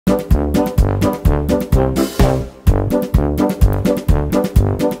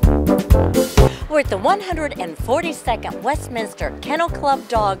The 142nd Westminster Kennel Club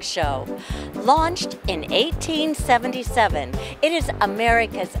Dog Show, launched in 1877, it is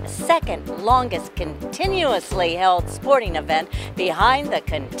America's second longest continuously held sporting event behind the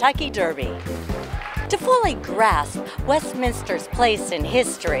Kentucky Derby. To fully grasp Westminster's place in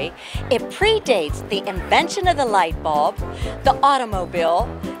history, it predates the invention of the light bulb, the automobile,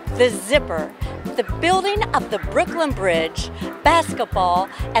 the zipper, the building of the Brooklyn Bridge, basketball,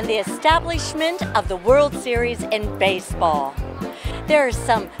 and the establishment of the World Series in baseball. There are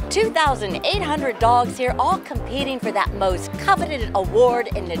some 2,800 dogs here, all competing for that most coveted award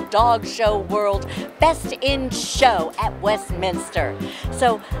in the dog show world, Best in Show at Westminster.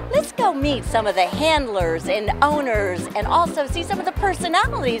 So let's go meet some of the handlers and owners and also see some of the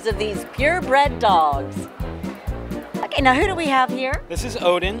personalities of these purebred dogs. Okay, now who do we have here? This is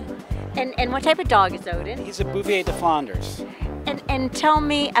Odin. And what type of dog is Odin? He's a Bouvier de Flandres. And tell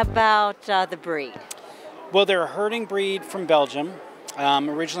me about the breed. Well, they're a herding breed from Belgium.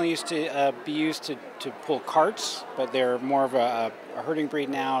 Originally used to be used to pull carts, but they're more of a herding breed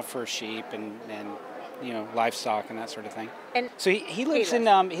now for sheep and you know, livestock and that sort of thing. And so he lives in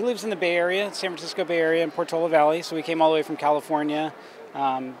the Bay Area, San Francisco Bay Area, in Portola Valley. So we came all the way from California,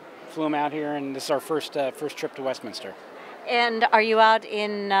 flew him out here, and this is our first trip to Westminster. And are you out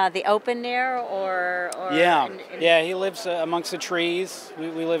in the open there, or yeah, yeah. He lives amongst the trees. We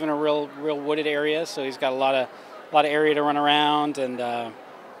live in a real wooded area, so he's got a lot of area to run around, and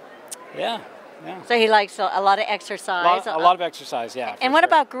yeah. So he likes a lot of exercise. A lot of exercise, yeah. And what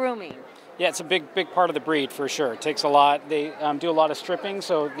about grooming? Yeah, it's a big part of the breed for sure. It takes a lot. They do a lot of stripping.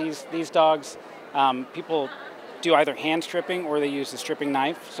 So these dogs, people do either hand stripping or they use the stripping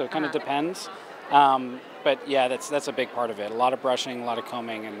knife. So it kind of depends. But yeah, that's a big part of it. A lot of brushing, a lot of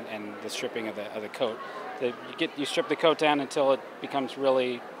combing, and the stripping of the coat. You strip the coat down until it becomes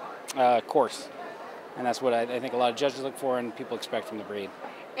really coarse, and that's what I think a lot of judges look for and people expect from the breed.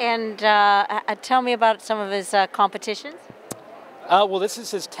 And tell me about some of his competitions. Well, this is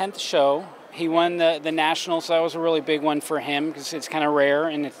his 10th show. He won the national, so that was a really big one for him because it's kind of rare,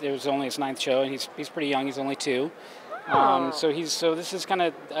 and it was only his 9th show, and he's pretty young. He's only 2. So this is kind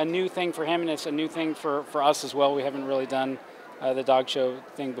of a new thing for him, and it's a new thing for us as well. We haven't really done the dog show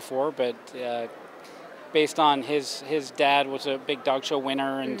thing before, but based on his dad was a big dog show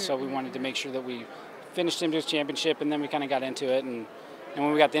winner, and so we wanted to make sure that we finished him to his championship, and then we kind of got into it, and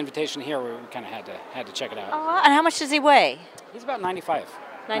when we got the invitation here, we kind of had to check it out. Oh, and how much does he weigh? He's about 95.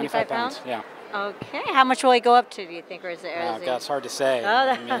 95 pounds? Yeah. Okay. How much will he go up to, do you think, or is it? It's hard to say.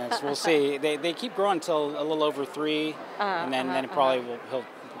 I mean, we'll see. They keep growing until a little over 3, and then it probably he'll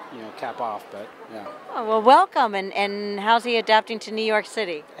cap off. But yeah. Oh, well, welcome. And how's he adapting to New York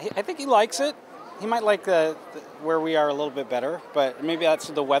City? I think he likes it. He might like where we are a little bit better, but maybe that's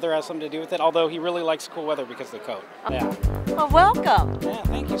the weather has something to do with it. Although he really likes cool weather because of the coat. Yeah. Well, welcome. Yeah.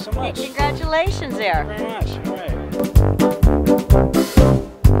 Thank you so much. Congratulations there. Thank you very much. All right.